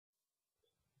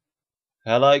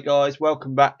Hello guys,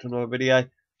 welcome back to another video.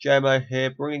 JMO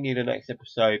here, bringing you the next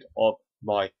episode of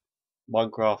my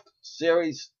Minecraft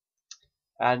series.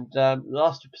 And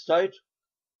last episode,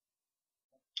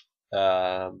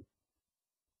 last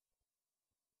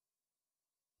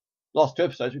two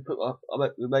episodes,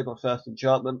 we made my first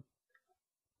enchantment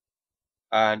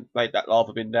and made that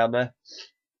lava bin down there,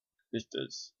 just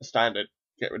as a standard.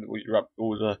 Get rid of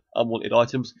all the unwanted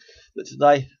items. But today,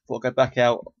 I thought I'd go back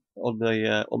out on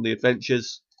the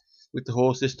adventures with the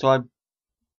horse this time.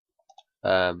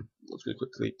 I'm just going to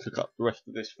quickly cook up the rest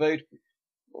of this food.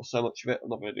 Not so much of it. I'm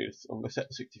not going to do this. I'm going to set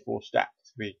the 64 stack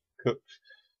to be cooked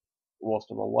whilst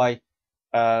I'm away.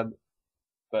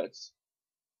 But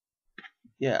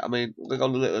yeah, I mean, we're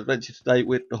going on a little adventure today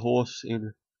with the horse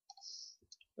in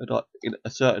a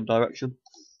certain direction.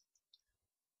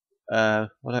 I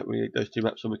don't really need those two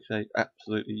maps on me because they're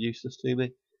absolutely useless to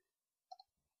me.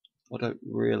 I don't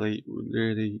really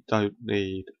don't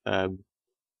need a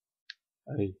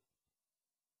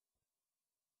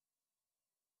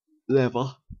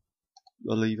lever,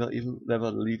 lever,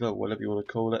 whatever you want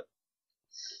to call it.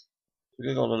 We're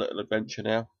going to go on a little adventure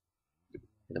now.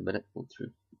 In a minute, once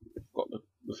we've got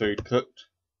the food cooked.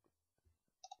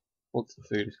 Once the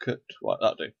food is cooked, right,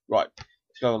 that'll do. Right,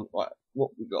 let's go on. Right,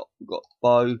 what we got? We've got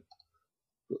bow,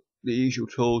 got the usual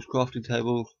tools, crafting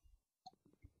table,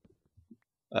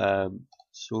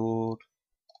 sword,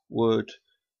 wood.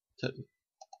 Take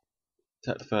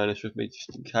the furnace with me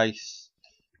just in case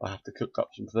I have to cook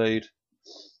up some food.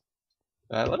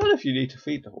 I don't know if you need to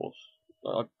feed the horse.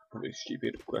 Probably a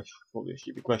stupid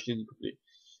question.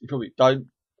 You probably don't,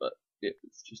 but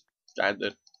it's just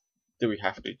standard. Do we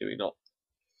have to? Do we not?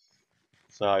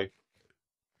 So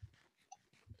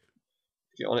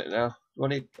get on it now. I'm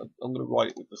going to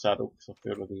ride it with the saddle because I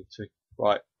feel I need to.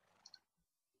 Right.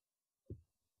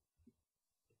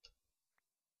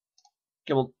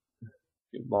 Come on.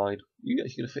 Get mine. You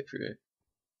actually going to fit through here?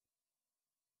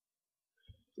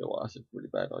 You know what? That's a really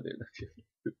bad idea.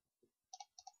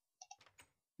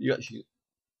 You actually.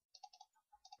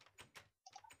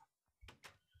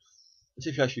 Let's see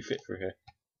if you actually fit through here.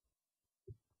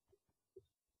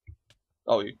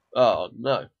 Oh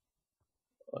no.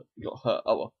 You got hurt.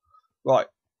 Oh well. Right.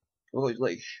 I've got his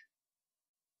leash.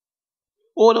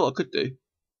 Oh, I know what I could do.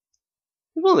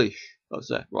 With my leash. That's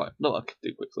there. Right. No, I could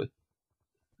do quickly.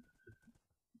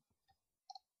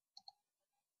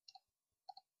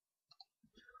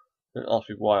 Don't ask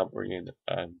me why I'm bringing.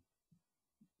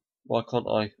 Why can't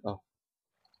I? Oh.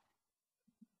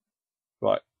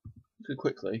 Right. Let's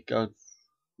quickly go.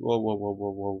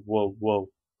 Whoa.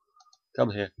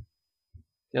 Come here.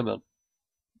 Come on.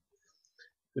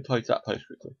 We'll take that post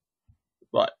quickly.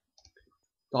 Right.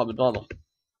 Diamond armor.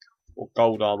 Or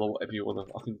gold armor, whatever you want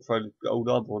to. I can throw gold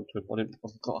armor onto him. I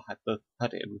forgot I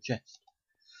had it in the chest.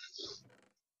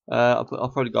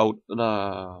 I'll throw the gold.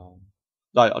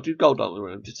 No, I'll do gold armor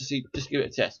on him just to give it a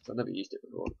test. I've never used it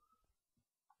before.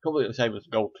 Probably the same as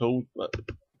gold tools, but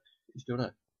you still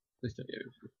know. Please don't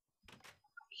use it.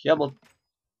 Come on.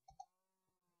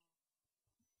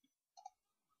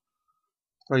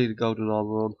 Throw the golden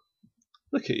armor on.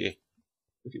 Look at you.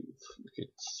 Looking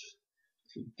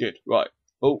good. Right.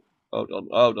 Oh, hold on.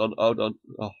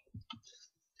 Oh.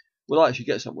 We'll actually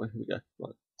get somewhere. Here we go.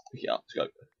 Right. Pick it up. Let's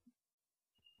go.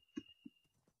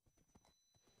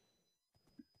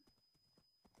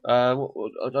 I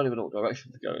don't even know what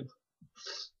direction to go in.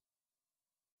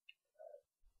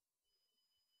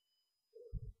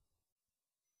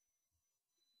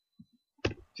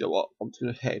 Do you know what? I'm just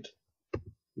going to head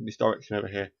in this direction over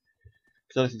here.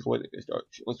 Because I don't think I went in this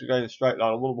direction. Once we go in a straight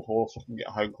line, I'm on my horse, I can get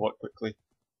home quite quickly.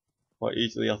 Quite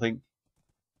easily, I think.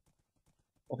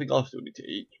 I think I still need to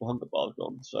eat. My hunger bar's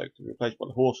gone, so it can be replaced by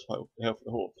the horse, the health of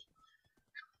the horse.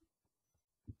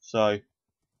 So, I'm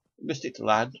going to stick to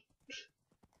land.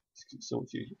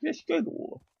 Yes, you go in the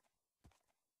water.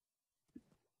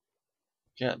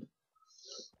 You can.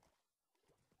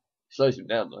 Slows him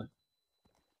down though.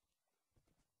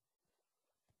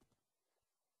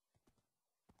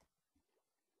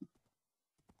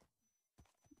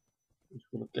 I'm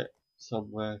just going to get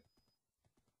somewhere.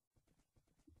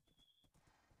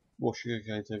 More sugar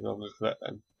canes over. I'm going to collect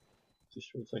them.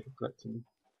 Just for the sake of collecting them.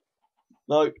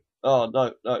 No! Oh,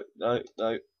 no.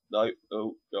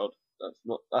 Oh, God.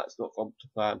 That's not fun to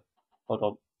plan. Hold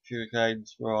on. Sugar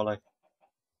canes, where are they?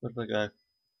 Where did they go?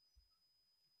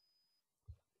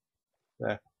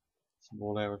 There. Some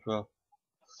more there as well.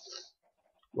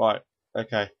 Right.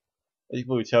 Okay. As you can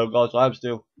probably tell, guys, I am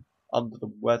still under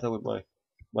the weather with my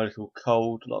little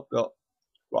cold that I've got.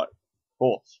 Right.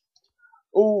 Horse.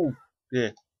 Oh,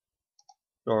 yeah.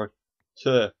 Sorry.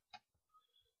 Sir.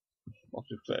 I'll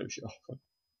just clear shit off.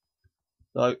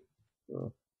 So,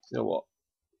 you know what?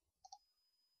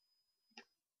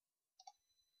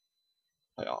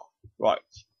 They are. Right.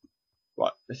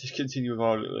 Right, let's just continue with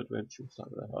our little adventure.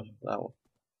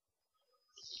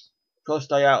 Try to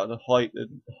stay out of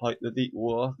the deep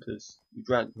water, because you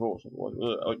drown your horse, otherwise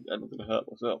I'm going to hurt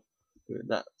myself doing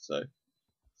that. So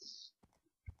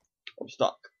I'm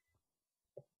stuck.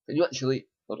 Can you actually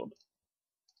hold on?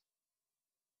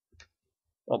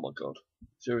 Oh my god,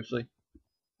 seriously?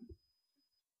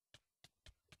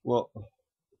 What?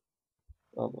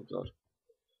 Oh my god,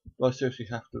 do I seriously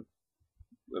have to?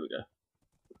 There we go.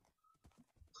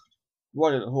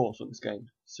 Riding a horse on this game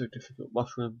is so difficult.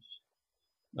 Mushrooms.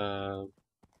 Well,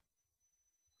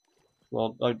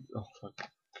 don't. Oh, for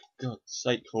God's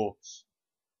sake, horse.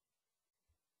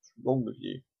 What's wrong with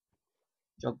you?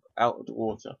 Jump out of the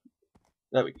water.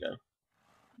 There we go.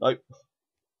 Nope.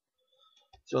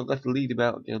 So I'm going to lead him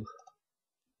out again.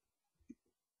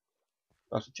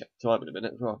 I have to check the time in a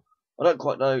minute as well. I don't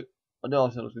quite know. I know I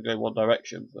said I was going to go in one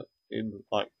direction, but in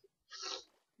like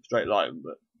a straight line,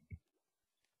 but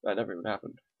that never even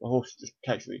happened. My horse is just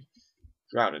casually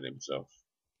drowning himself.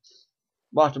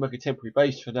 Might have to make a temporary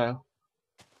base for now.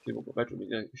 See what my bedroom is,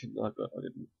 shouldn't I? But I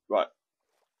didn't. Right.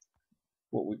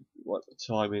 What the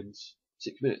time is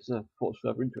 6 minutes now. Thought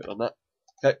further into it on that.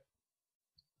 Okay.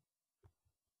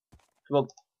 Come on.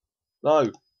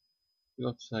 No. For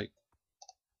God's sake.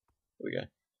 There we go.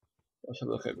 Let's have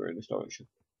a look over in this direction.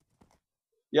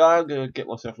 Yeah, I'm going to get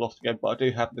myself lost again, but I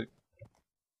do have the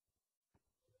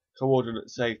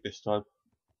coordinates saved this time.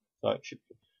 So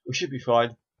we should be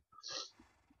fine.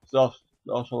 So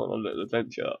last time on a little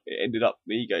adventure, it ended up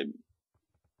me getting,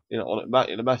 in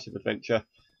a massive adventure,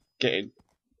 getting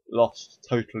lost,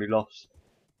 totally lost.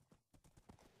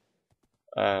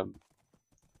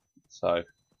 So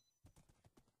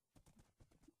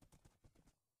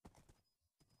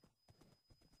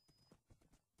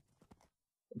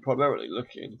I'm primarily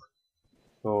looking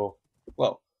for,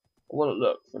 well, I want to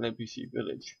look for an NPC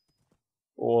village,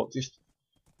 or just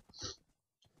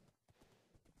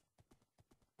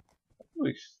at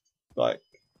least, like,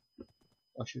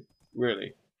 I should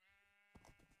really.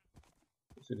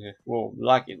 What's in here? Whoa, I'm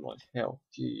lagging like hell.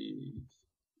 Jeez.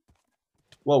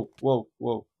 Whoa, whoa,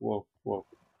 whoa, whoa, whoa,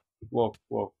 whoa,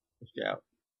 whoa. Let's get out.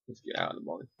 Let's get out of the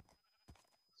mine.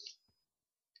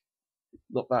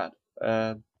 Not bad.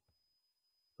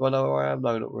 Do I know where I am?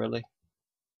 No, not really.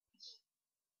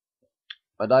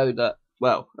 I know that,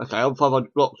 well, okay, I'm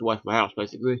 500 blocks away from my house,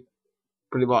 basically.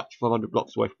 Pretty much 500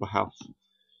 blocks away from my house.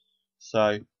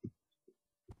 So,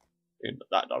 in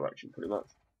that direction, pretty much.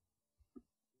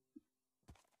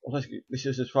 Well, this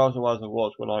is as far as I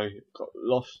was when I got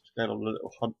lost, going on a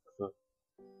little hunt for.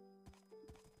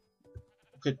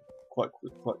 I could quite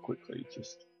quickly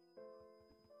just.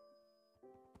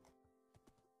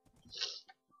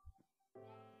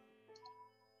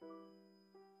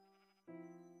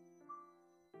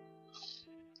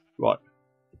 Right.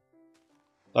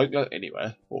 Don't go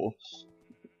anywhere, horse.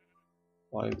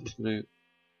 I'm just going to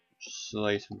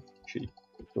slay some sheep.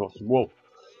 Or some wool.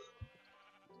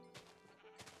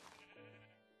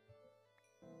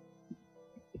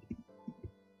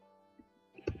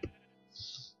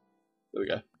 There we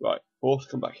go. Right. Horse,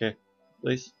 come back here,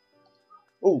 please.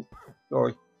 Oh,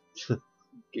 sorry.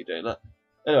 Keep doing that.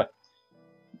 Anyway.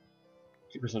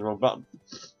 Keep pressing the wrong button.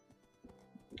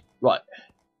 Right.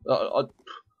 I'll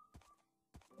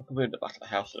be in the back of the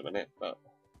house in a minute, but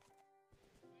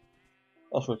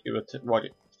I just want to give a ride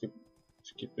it.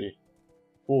 Just give the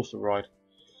horse a ride.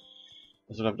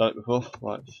 As I've done it before.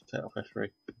 Right, just take off F3.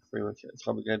 3 minutes at a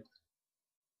time again.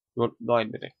 We want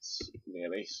 9 minutes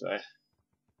nearly, so here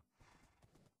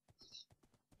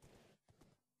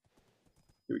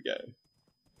we go.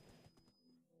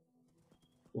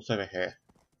 What's over here?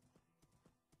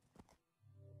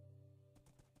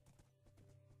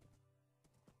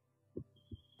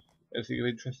 Anything of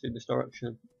interest in this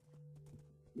direction?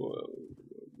 Whoa.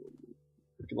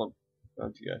 Come on,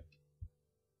 round you go.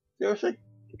 Seriously?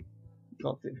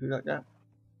 Can't fit through like that?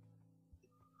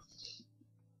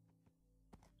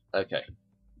 Okay.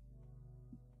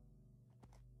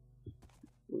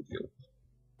 Where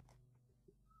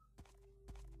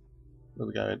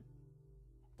we going?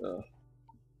 To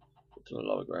the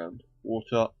lower ground.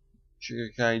 Water, sugar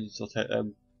canes, I'll take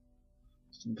them.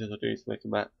 Just in case I do need to make a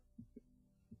map.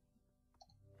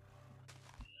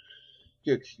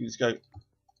 Good, you just go.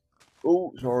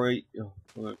 Oh, sorry. Oh,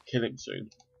 I'm going to kill him soon.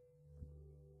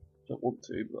 Don't want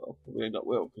to, but I'll probably end up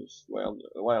will, because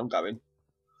the way I'm going.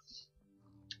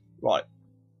 Right.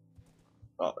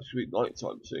 Oh, it should be night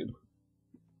time soon.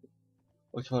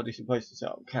 I'll try a decent place to set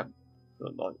up camp.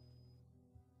 at night.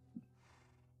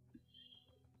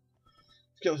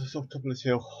 Let's get us off top of this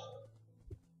hill.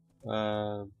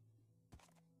 I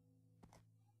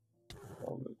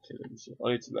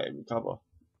need to let him recover.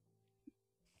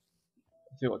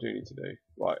 I think what I do need to do.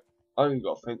 Right, I only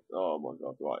got to think. Oh my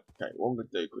god, right. Okay, what I'm going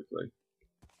to do quickly.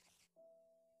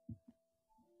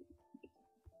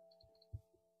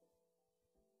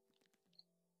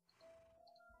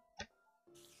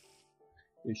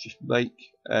 Is just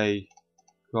make a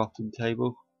crafting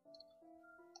table.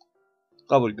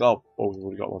 I've already got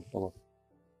one. Hold on.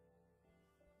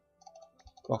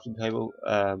 Crafting table.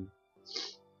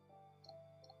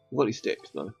 We've got any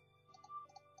sticks? No.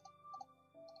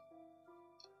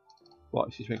 Right,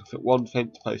 let's just make one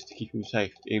fence post to keep him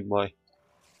safe in my.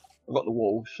 I've got the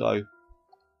wall, so.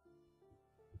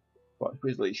 Right,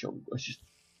 where's the leash on? Let's just.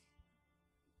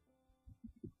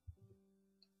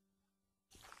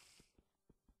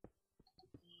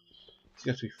 It's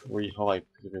going to be 3 high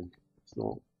because of him. It's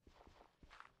not.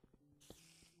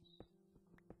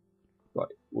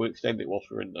 Right, we'll extend it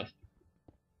whilst we're in there.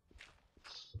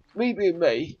 Me being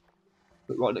me,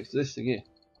 but right next to this thing here.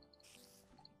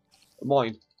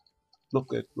 Mine. Not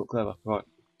good, not clever. Right.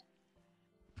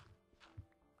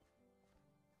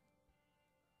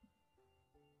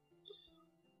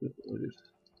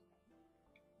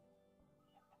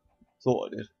 Thought I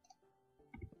did.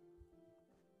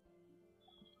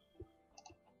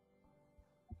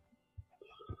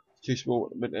 It's too small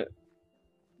at the minute.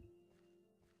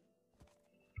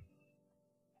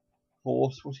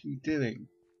 Horse, what are you doing?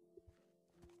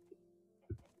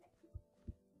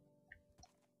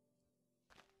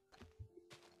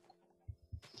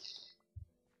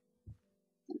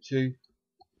 Two.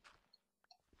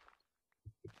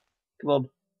 Come on.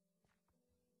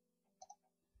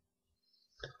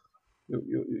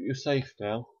 You're safe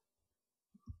now.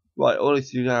 Right, all I need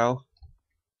to do now.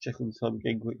 Check on the time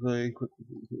again quickly.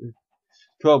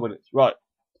 12 minutes. Right.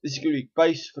 This is going to be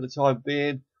base for the time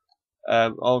being.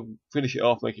 I'll finish it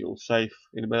off, make it all safe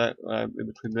in a minute, in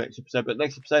between the next episode. But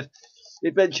next episode, the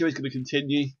adventure is going to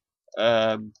continue.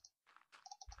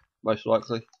 Most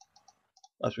likely,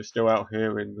 as we're still out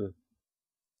here in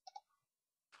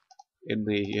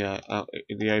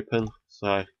the open.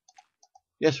 So,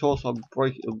 yes, horse, I'm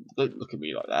breaking. Don't look at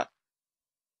me like that.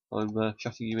 I'm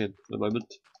shutting you in for the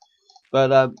moment.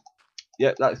 But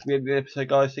yeah, that's the end of the episode,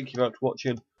 guys. Thank you very much for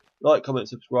watching. Like, comment,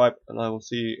 subscribe, and I will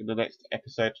see you in the next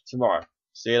episode tomorrow.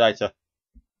 See you later.